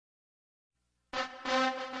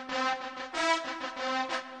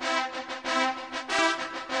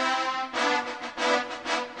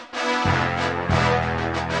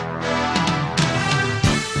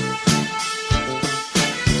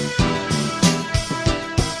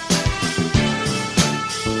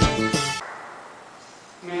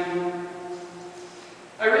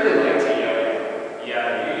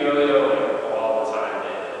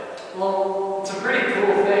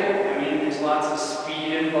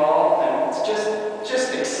involved, and it's just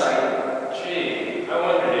exciting. Gee, I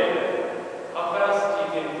wonder, David, how fast do you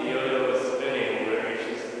think the yo-yo is spinning when it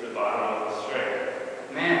reaches the bottom of the string?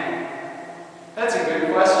 Man, that's a good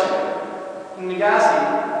question. Nagasi,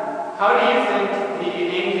 how do you think the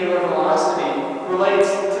angular velocity relates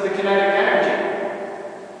to the kinetic energy?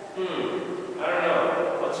 I don't know.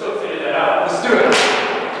 Let's go figure that out. Let's do it.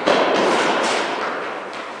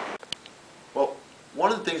 Well,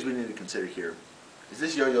 one of the things we need to consider here is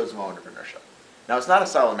this yo-yo's moment of inertia. Now, it's not a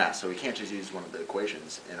solid mass, so we can't just use one of the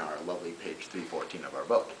equations in our lovely page 314 of our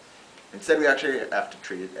book. Instead, we actually have to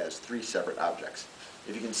treat it as three separate objects.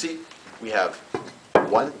 If you can see, we have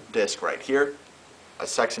one disk right here, a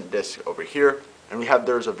second disk over here, and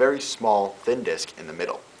there's a very small thin disk in the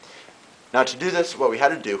middle. Now, to do this, what we had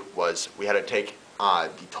to do was we had to take the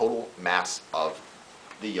total mass of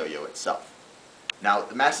the yo-yo itself. Now,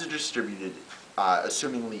 the mass is distributed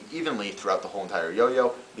assumingly evenly throughout the whole entire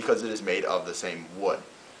yo-yo because it is made of the same wood.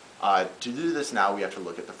 To do this now, we have to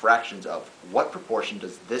look at the fractions of what proportion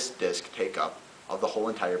does this disk take up of the whole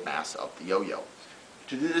entire mass of the yo-yo.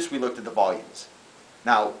 To do this, we looked at the volumes.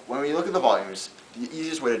 Now, when we look at the volumes, the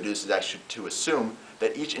easiest way to do this is actually to assume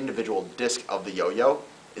that each individual disk of the yo-yo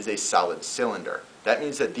is a solid cylinder. That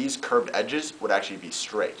means that these curved edges would actually be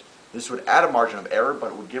straight. This would add a margin of error,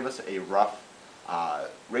 but it would give us a rough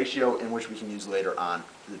ratio in which we can use later on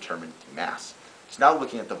to determine the mass. So now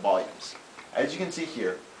looking at the volumes. As you can see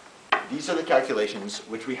here, these are the calculations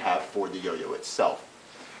which we have for the yo-yo itself.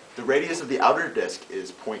 The radius of the outer disc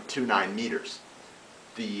is 0.29 meters.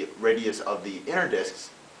 The radius of the inner discs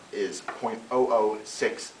is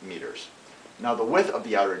 0.006 meters. Now the width of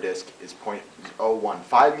the outer disc is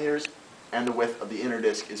 0.015 meters, and the width of the inner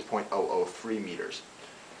disc is 0.003 meters.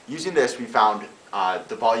 Using this, we found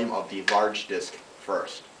the volume of the large disc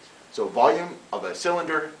first. So volume of a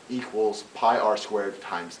cylinder equals pi r squared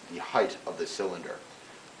times the height of the cylinder.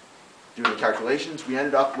 Doing the calculations, we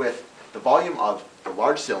ended up with the volume of the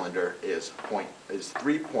large cylinder is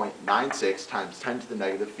 3.96 times 10 to the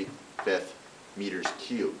negative fifth meters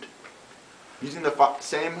cubed. Using the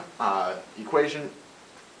same equation,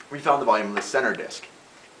 we found the volume of the center disc,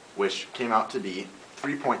 which came out to be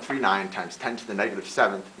 3.39 times 10 to the negative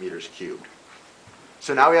seventh meters cubed.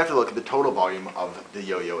 So now we have to look at the total volume of the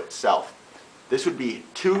yo-yo itself. This would be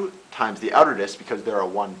 2 times the outer disc, because there are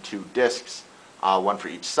 2 discs, one for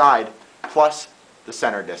each side, plus the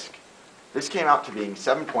center disc. This came out to being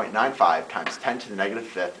 7.95 times 10 to the negative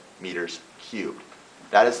fifth meters cubed.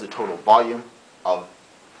 That is the total volume of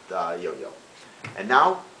the yo-yo. And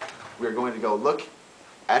now we're going to go look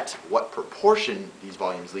at what proportion these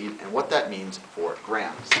volumes lead and what that means for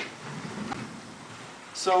grams.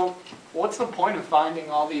 So, what's the point of finding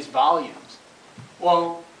all these volumes?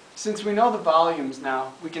 Well, since we know the volumes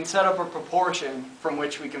now, we can set up a proportion from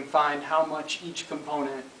which we can find how much each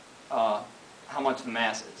component, how much the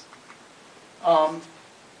mass is.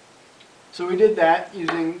 So we did that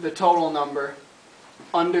using the total number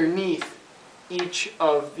underneath each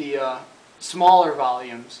of the smaller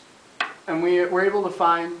volumes. And we were able to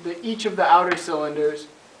find that each of the outer cylinders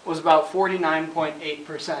was about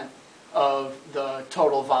 49.8% of the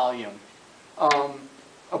total volume.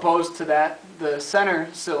 Opposed to that, the center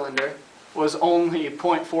cylinder was only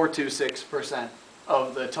 0.426%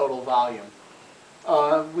 of the total volume.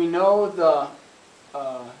 We know the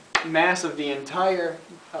mass of the entire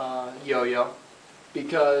yo-yo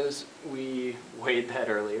because we weighed that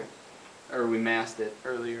earlier, or we massed it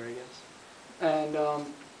earlier, I guess. And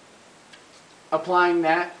applying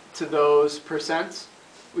that to those percents,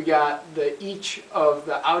 we got that each of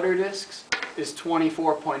the outer discs is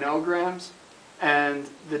 24.0 grams, and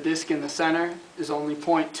the disc in the center is only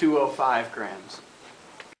 0.205 grams.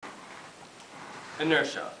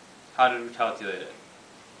 Inertia. How did we calculate it?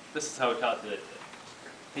 This is how we calculate it.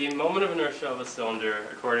 The moment of inertia of a cylinder,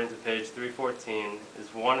 according to page 314, is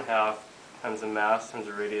 1/2 times the mass times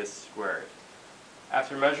the radius squared.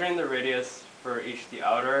 After measuring the radius for each the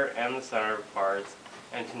outer and the center parts,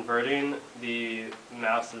 and converting the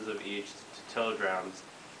masses of each to kilograms,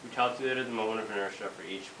 we calculated the moment of inertia for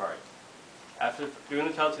each part. After doing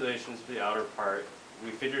the calculations for the outer part,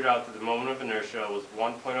 we figured out that the moment of inertia was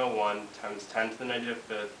 1.01 times 10 to the negative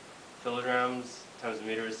fifth kilograms times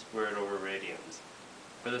meters squared over radians.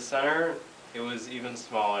 For the center, it was even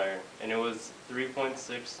smaller, and it was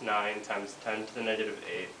 3.69 times 10 to the negative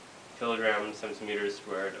 8 kilograms times meters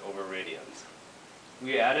squared over radians.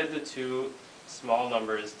 We added the two small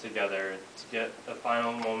numbers together to get a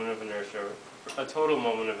final moment of inertia, a total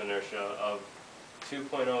moment of inertia of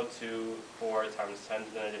 2.024 times 10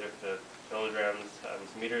 to the negative fifth kilograms times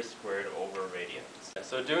meters squared over radians.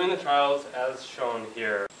 So doing the trials as shown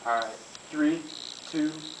here. Alright, 3, 2,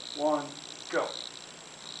 1, go.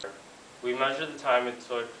 We measured the time it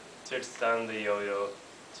took to extend the yo-yo.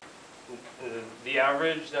 The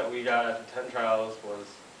average that we got after 10 trials was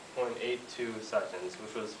 0.82 seconds,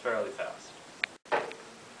 which was fairly fast.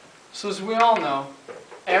 So as we all know,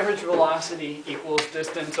 average velocity equals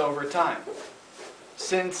distance over time.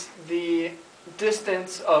 Since the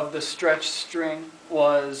distance of the stretched string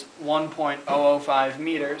was 1.005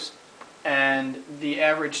 meters and the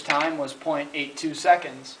average time was 0.82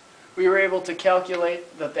 seconds, we were able to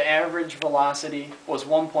calculate that the average velocity was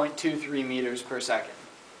 1.23 meters per second.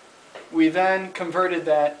 We then converted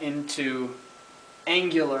that into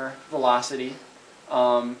angular velocity,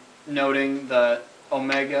 noting that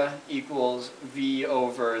omega equals v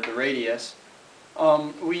over the radius.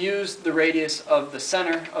 We used the radius of the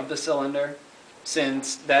center of the cylinder,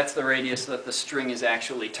 since that's the radius that the string is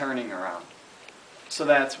actually turning around. So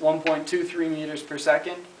that's 1.23 meters per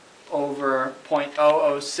second over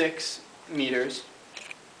 0.006 meters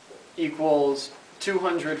equals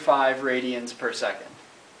 205 radians per second.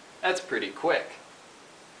 That's pretty quick.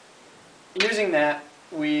 Using that,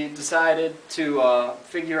 we decided to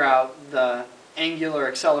figure out the angular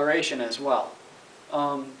acceleration as well.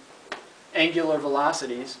 Angular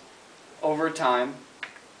velocities over time,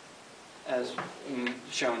 as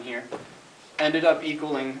shown here, ended up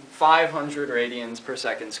equaling 500 radians per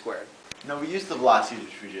second squared. Now we used the velocities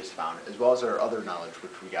which we just found, as well as our other knowledge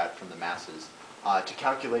which we got from the masses, to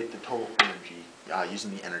calculate the total energy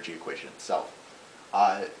using the energy equation itself,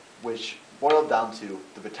 which boiled down to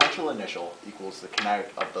the potential initial equals the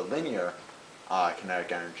kinetic of the linear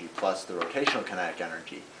kinetic energy plus the rotational kinetic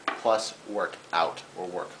energy plus work out or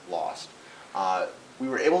work lost. We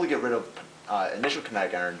were able to get rid of initial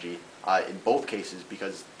kinetic energy in both cases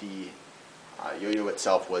because the yo-yo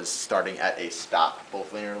itself was starting at a stop,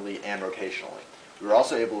 both linearly and rotationally. We were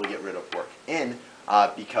also able to get rid of work in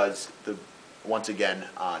because, once again,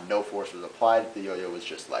 no force was applied, the yo-yo was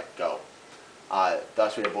just let go.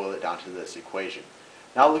 Thus we boiled it down to this equation.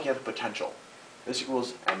 Now looking at the potential. This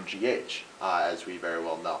equals mgh, as we very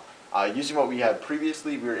well know. Using what we had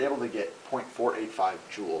previously, we were able to get 0.485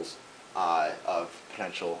 joules of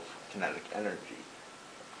potential kinetic energy.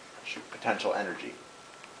 Potential energy.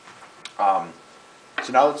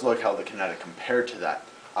 So now let's look how the kinetic compared to that.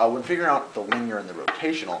 When figuring out the linear and the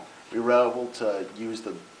rotational, we were able to use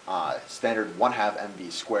the standard 1/2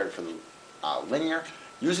 mv squared for the linear.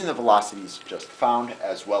 Using the velocities just found,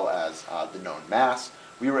 as well as the known mass,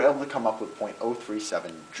 we were able to come up with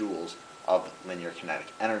 0.037 joules of linear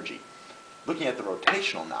kinetic energy. Looking at the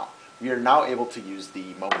rotational now, we are now able to use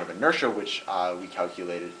the moment of inertia, which we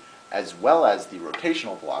calculated, as well as the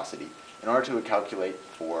rotational velocity, in order to calculate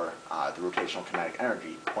for the rotational kinetic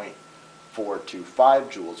energy,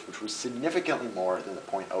 0.425 joules, which was significantly more than the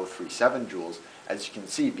 0.037 joules, as you can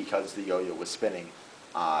see, because the yo-yo was spinning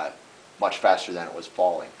much faster than it was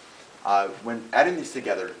falling. When adding these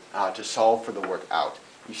together to solve for the work out,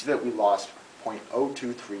 you see that we lost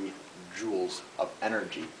 0.023 joules of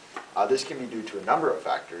energy. This can be due to a number of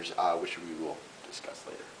factors, which we will discuss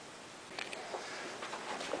later.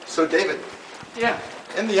 So David, Yeah.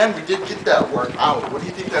 in the end we did get that work out. What do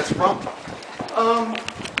you think that's from?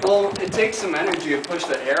 Well, it takes some energy to push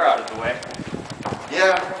the air out of the way.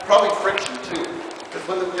 Yeah, probably friction too. Because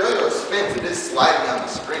when the yo-yo spins, it is sliding on the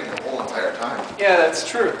string the whole entire time. Yeah, that's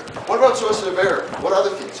true. What about sources of error? What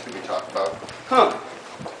other things could we talk about? Huh.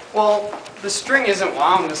 Well, the string isn't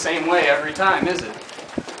wound the same way every time, is it?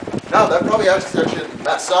 No, that probably has to actually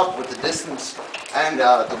mess up with the distance and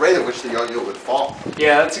the rate at which the yo-yo would fall.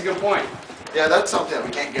 Yeah, that's a good point. Yeah, that's something that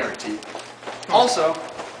we can't guarantee. Also,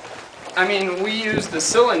 I mean, we use the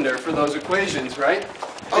cylinder for those equations, right?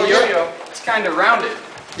 The Oh, yeah. yo-yo, it's kind of rounded.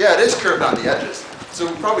 Yeah, it is curved on the edges. So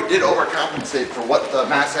we probably did overcompensate for what the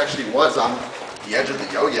mass actually was on the edge of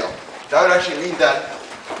the yo-yo. That would actually mean that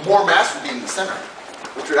more mass would be in the center,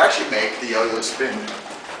 which would actually make the yo-yo spin,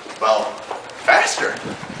 well, faster.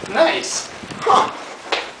 Nice. Huh.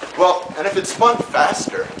 Well, and if it spun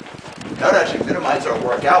faster, that would actually minimize our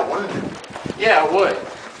workout, wouldn't it? Yeah, it would.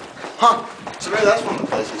 Huh. So maybe that's one of the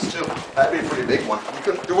places too. That'd be a pretty big one.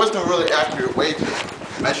 There wasn't a really accurate way to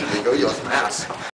measure the yo-yo's mass.